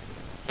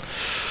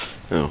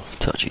 Oh,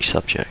 touchy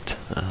subject.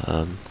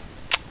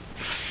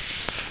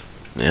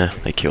 Yeah,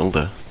 they killed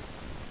her.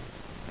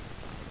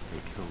 They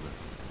killed her.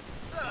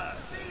 Sir,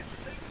 these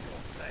things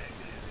you're saying,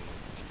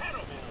 these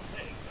terrible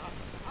things,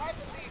 I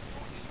believe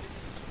you need a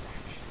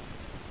distraction.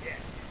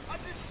 Yes, a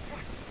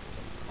distraction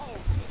to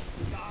calm this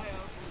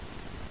dire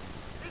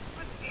mood. It's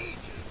been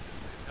ages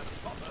since we've had a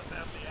proper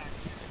family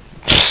activity.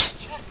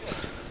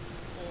 Checkers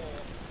or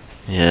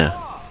Yeah,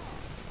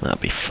 cards.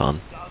 that'd be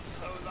fun. Does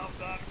so love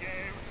that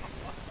game.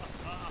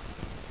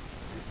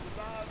 Is the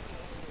bad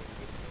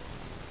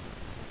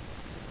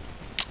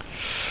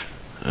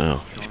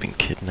Oh, he's been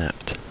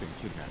kidnapped. I've been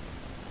kidnapped.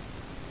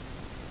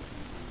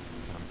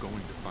 And I'm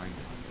going to find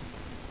him.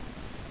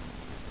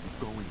 I'm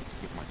going to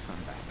get my son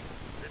back.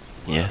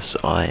 Yes,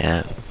 I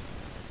am.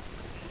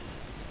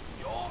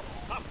 You're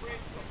suffering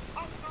from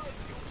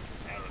hunger-induced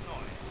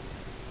paranoia.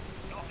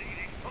 Not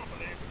eating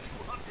properly for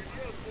 200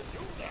 years will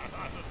do that,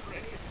 I'm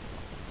afraid.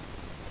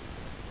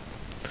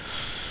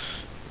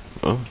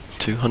 Oh,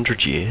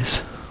 200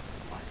 years.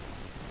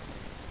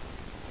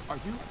 Are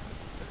you?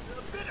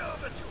 A bit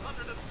over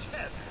 210,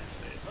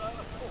 actually, sir.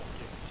 Or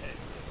give or take.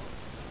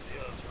 The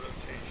Earth's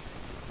rotation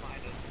is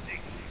minor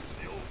dings to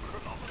the old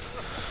chronometer.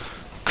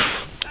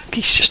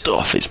 He's just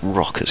off his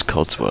rockers,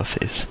 Codsworth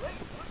is.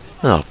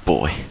 Oh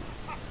boy.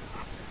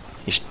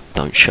 You just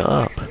don't shut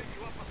up. Bring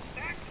you up a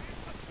snack?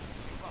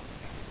 You must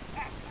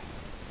have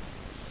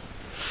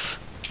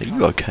Are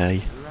you okay?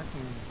 You're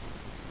acting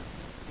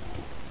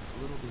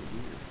a little bit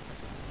weird.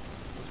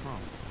 What's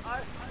wrong?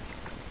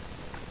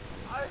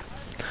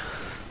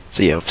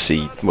 So yeah,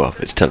 obviously, well,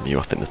 it's telling you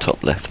up in the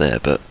top left there,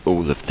 but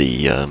all of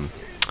the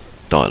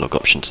dialogue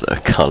options that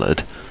are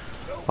coloured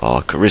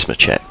are charisma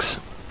checks.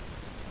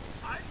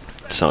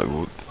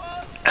 So,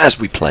 as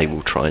we play,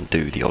 we'll try and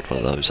do the odd one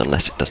of those,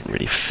 unless it doesn't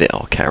really fit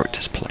our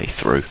character's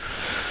playthrough.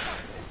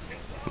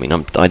 I mean,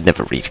 I'd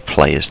never really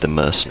play as the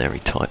mercenary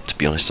type, to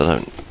be honest.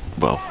 I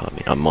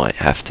might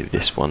have to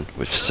this one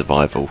with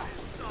survival,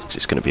 because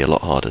it's going to be a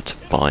lot harder to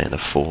buy and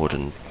afford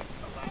and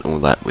all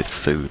that with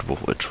food,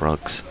 water,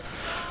 drugs.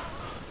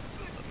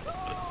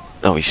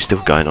 Oh, he's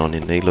still going on,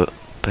 isn't he? Look,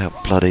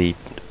 about bloody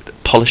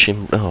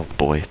polishing. Oh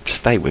boy,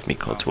 stay with me,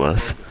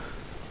 Codsworth.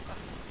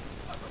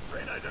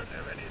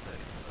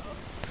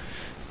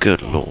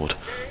 Good lord.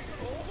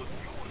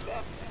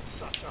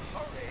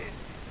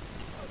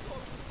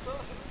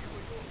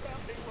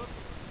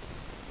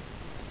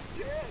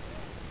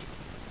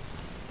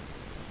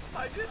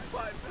 I did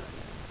find this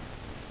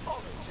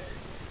holiday.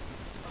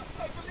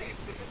 I believe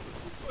the missus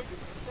was going to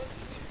present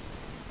it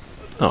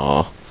to you.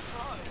 Aww.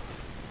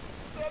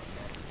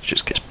 It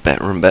just gets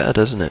better and better,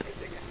 doesn't it?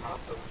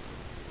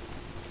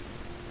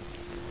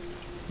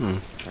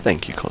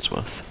 Thank you,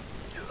 Codsworth.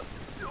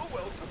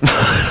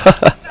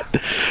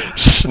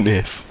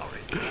 Sniff.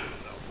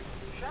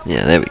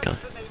 Yeah, there we go.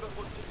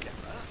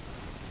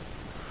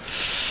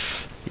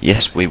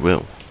 Yes, we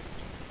will.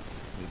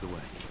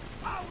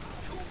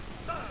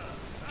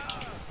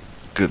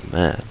 Good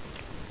man.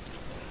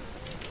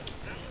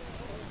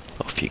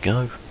 Off you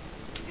go.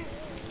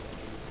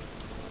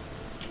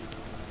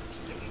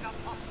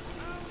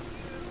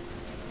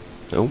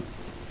 Oh.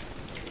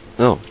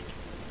 Oh.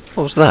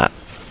 What was that?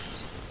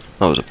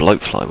 That was a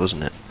bloatfly,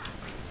 wasn't it?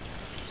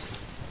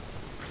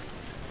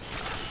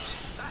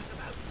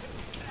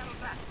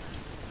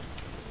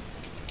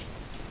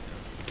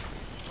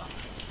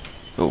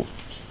 Oh.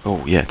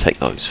 Oh, yeah, take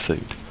those.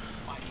 Food.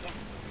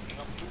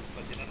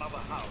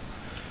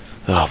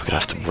 Oh, we're gonna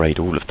have to raid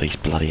all of these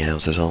bloody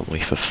houses, aren't we,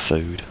 for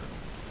food?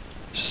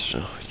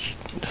 So,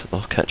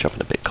 I'll catch up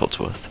in a bit,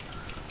 Codsworth.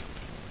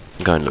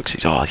 I'm going to look, see.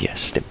 Oh, yes,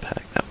 stim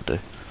pack, that'll do.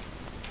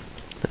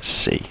 Let's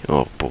see.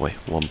 Oh boy,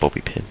 one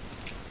bobby pin.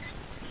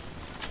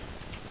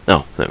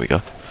 Oh, there we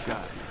go.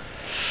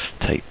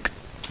 Take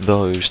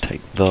those,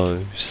 take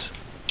those.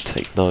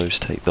 Take those,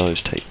 take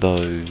those, take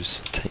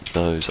those. Take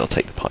those. I'll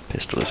take the pipe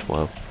pistol as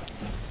well.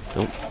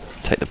 Oh,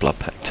 take the blood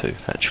pack too,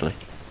 actually.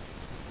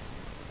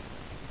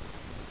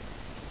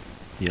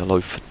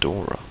 Yellow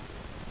fedora.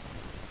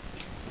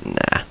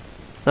 Nah.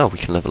 Oh, we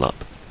can level up.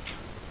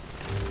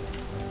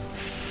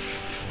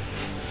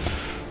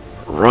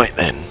 Right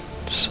then.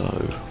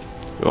 So,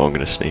 oh, I'm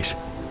gonna sneeze.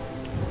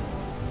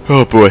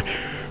 Oh boy.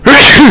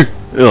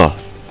 Oh.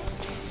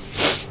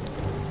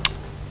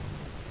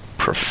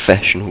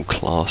 Professional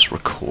class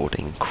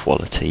recording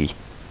quality.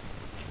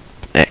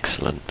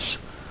 Excellence.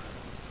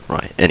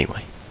 Right,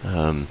 anyway.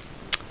 So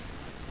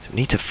we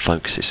need to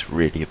focus this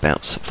really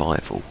about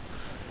survival.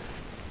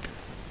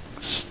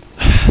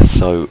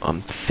 So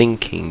I'm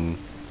thinking,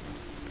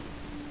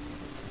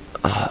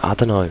 I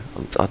don't know,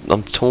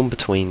 I'm torn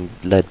between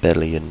lead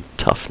belly and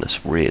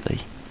toughness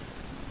really.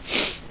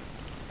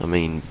 I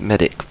mean,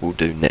 medic will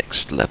do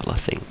next level, I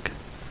think,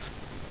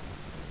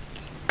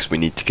 because we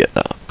need to get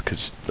that up,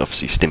 because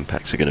obviously stim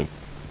packs are going to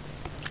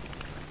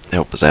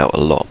help us out a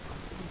lot,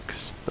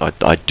 because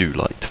I do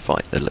like to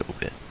fight a little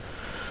bit.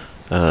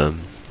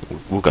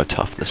 We'll go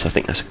toughness. I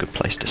think that's a good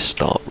place to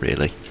start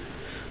really.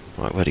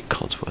 Right, where did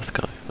Codsworth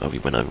go? Oh, he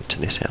went over to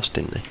this house,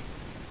 didn't he?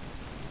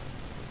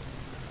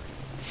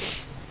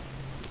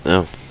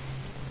 Oh.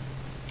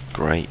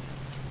 Great.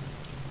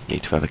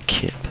 Need to have a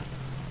kip.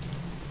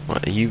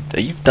 Right, are you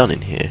done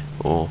in here?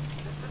 Or...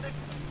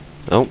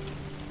 Oh,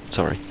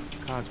 sorry.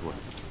 Codsworth.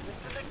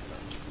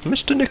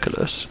 Mr.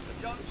 Nicholas?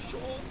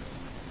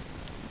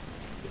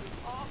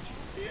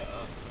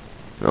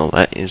 Oh,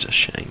 that is a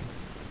shame.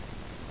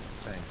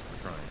 Thanks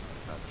for trying,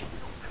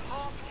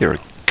 Codsworth. You're a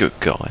good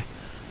guy.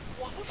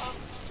 What about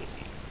the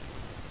city?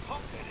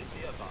 Concord is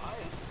nearby,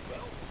 and,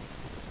 well,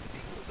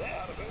 people there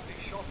have only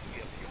shot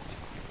me a few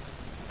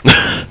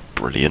times.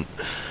 Brilliant.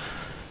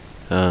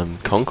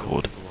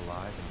 Concord. People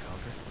alive in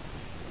Concord?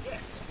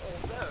 Yes,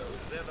 although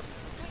they're a bit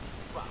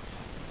rough.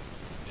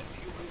 Do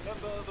you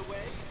remember the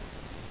way?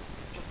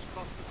 Just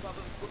across the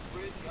southern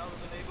footbridge, out of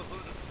the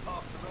neighborhood and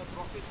past the Red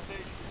Rocket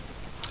Station.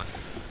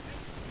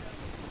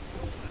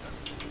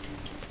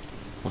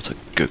 What a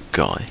good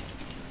guy.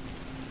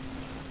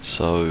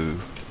 So,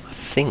 I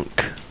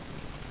think...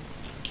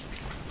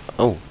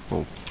 Oh,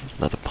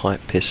 another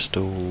pipe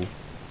pistol.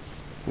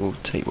 We'll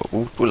tell you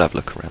what, we'll have a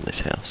look around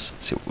this house,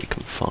 see what we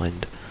can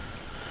find.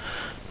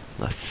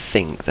 And I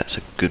think that's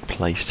a good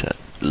place to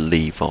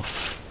leave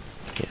off.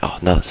 Yeah, oh,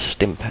 another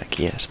stim pack,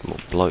 yes. More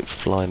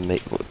bloatfly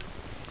meat.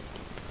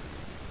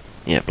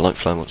 Yeah,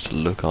 bloatfly wants to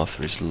look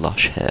after his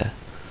lush hair.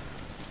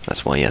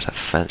 That's why he has a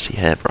fancy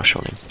hairbrush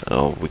on him.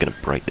 Oh, we're going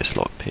to break this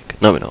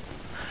lockpick. No, we're not.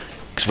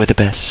 Because we're the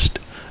best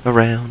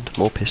around.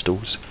 More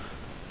pistols.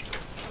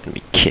 Going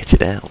to be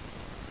kitted out.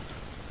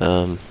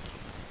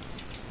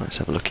 Let's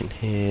have a look in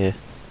here.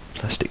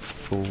 Plastic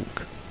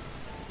fork.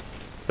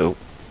 Oh.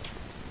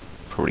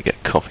 Probably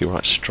get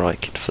copyright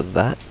striked for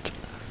that.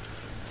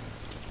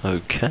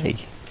 Okay.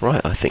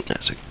 Right, I think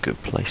that's a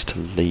good place to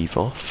leave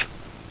off.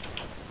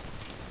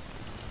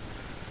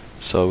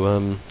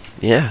 So,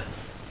 yeah,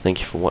 thank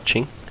you for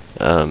watching.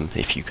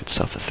 If you could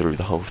suffer through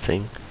the whole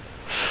thing.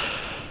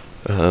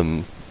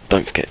 Don't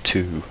forget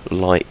to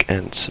like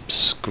and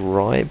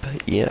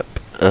subscribe. Yep.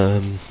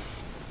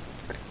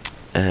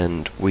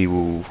 And we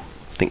will,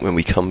 I think when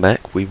we come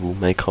back, we will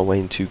make our way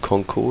into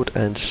Concord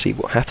and see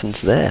what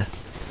happens there.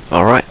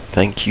 Alright,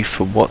 thank you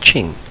for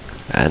watching,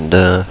 and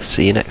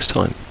see you next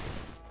time.